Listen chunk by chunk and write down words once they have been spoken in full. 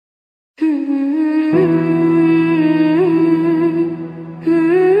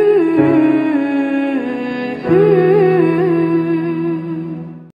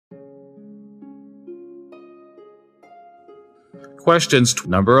Questions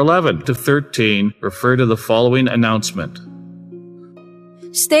number 11 to 13 refer to the following announcement.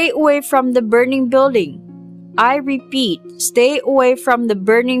 Stay away from the burning building. I repeat, stay away from the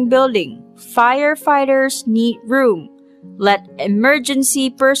burning building. Firefighters need room. Let emergency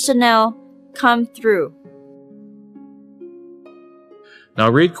personnel come through. Now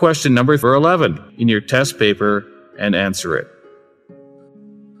read question number 11 in your test paper and answer it.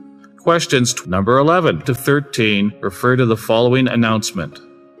 Questions number 11 to 13 refer to the following announcement.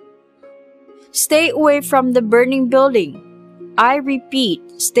 Stay away from the burning building. I repeat,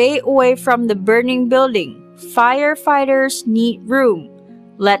 stay away from the burning building. Firefighters need room.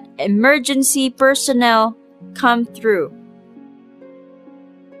 Let emergency personnel come through.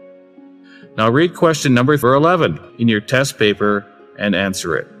 Now read question number 11 in your test paper and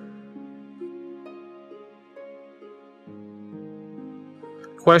answer it.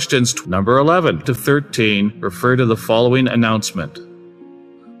 Questions number 11 to 13 refer to the following announcement.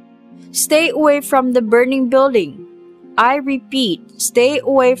 Stay away from the burning building. I repeat, stay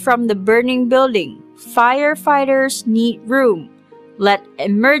away from the burning building. Firefighters need room. Let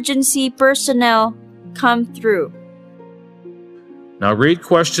emergency personnel come through. Now read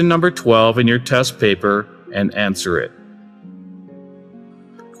question number 12 in your test paper and answer it.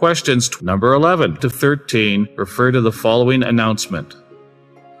 Questions number 11 to 13 refer to the following announcement.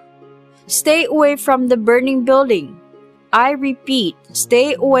 Stay away from the burning building. I repeat,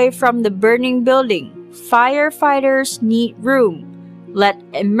 stay away from the burning building. Firefighters need room. Let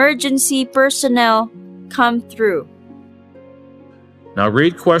emergency personnel come through. Now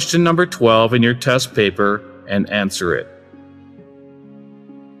read question number 12 in your test paper and answer it.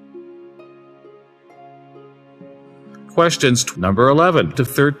 Questions number 11 to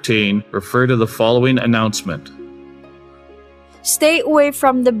 13 refer to the following announcement. Stay away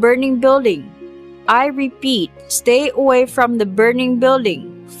from the burning building. I repeat, stay away from the burning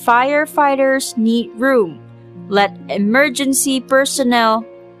building. Firefighters need room. Let emergency personnel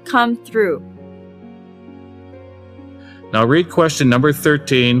come through. Now read question number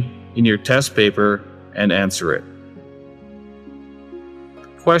 13 in your test paper and answer it.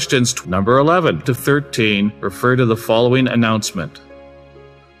 Questions number 11 to 13 refer to the following announcement.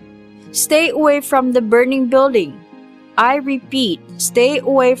 Stay away from the burning building. I repeat, stay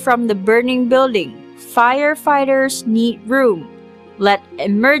away from the burning building. Firefighters need room. Let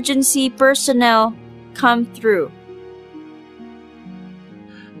emergency personnel come through.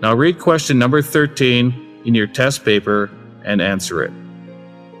 Now read question number 13 in your test paper and answer it.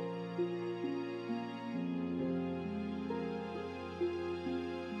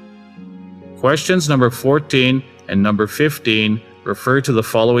 Questions number 14 and number 15 refer to the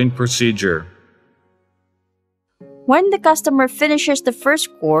following procedure. When the customer finishes the first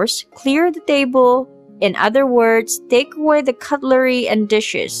course, clear the table. In other words, take away the cutlery and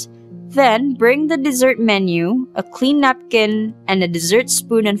dishes. Then bring the dessert menu, a clean napkin, and a dessert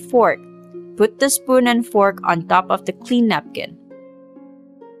spoon and fork. Put the spoon and fork on top of the clean napkin.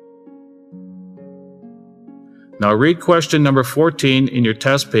 Now read question number 14 in your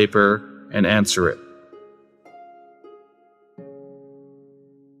test paper and answer it.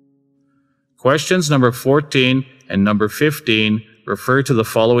 Questions number 14 and number 15 refer to the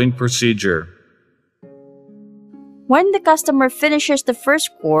following procedure. When the customer finishes the first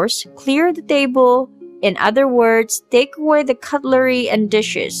course, clear the table. In other words, take away the cutlery and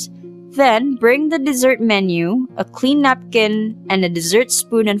dishes. Then bring the dessert menu, a clean napkin, and a dessert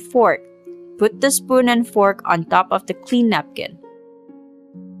spoon and fork. Put the spoon and fork on top of the clean napkin.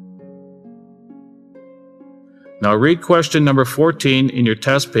 Now read question number 14 in your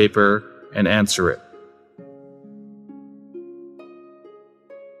test paper and answer it.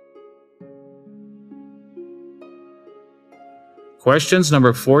 Questions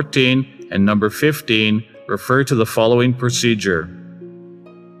number 14 and number 15 refer to the following procedure.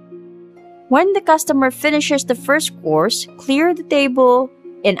 When the customer finishes the first course, clear the table.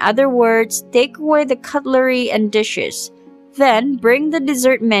 In other words, take away the cutlery and dishes. Then bring the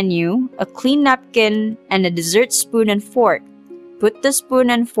dessert menu, a clean napkin, and a dessert spoon and fork. Put the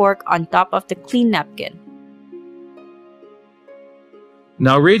spoon and fork on top of the clean napkin.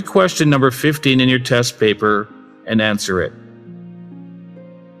 Now read question number 15 in your test paper and answer it.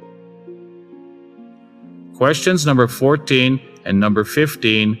 Questions number 14 and number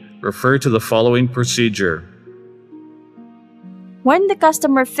 15 refer to the following procedure. When the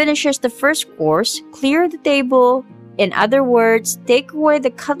customer finishes the first course, clear the table. In other words, take away the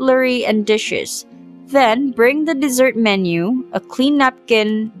cutlery and dishes. Then bring the dessert menu, a clean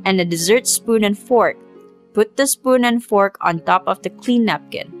napkin, and a dessert spoon and fork. Put the spoon and fork on top of the clean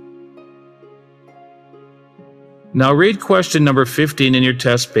napkin. Now read question number 15 in your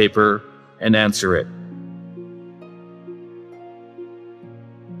test paper and answer it.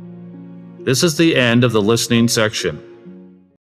 This is the end of the listening section.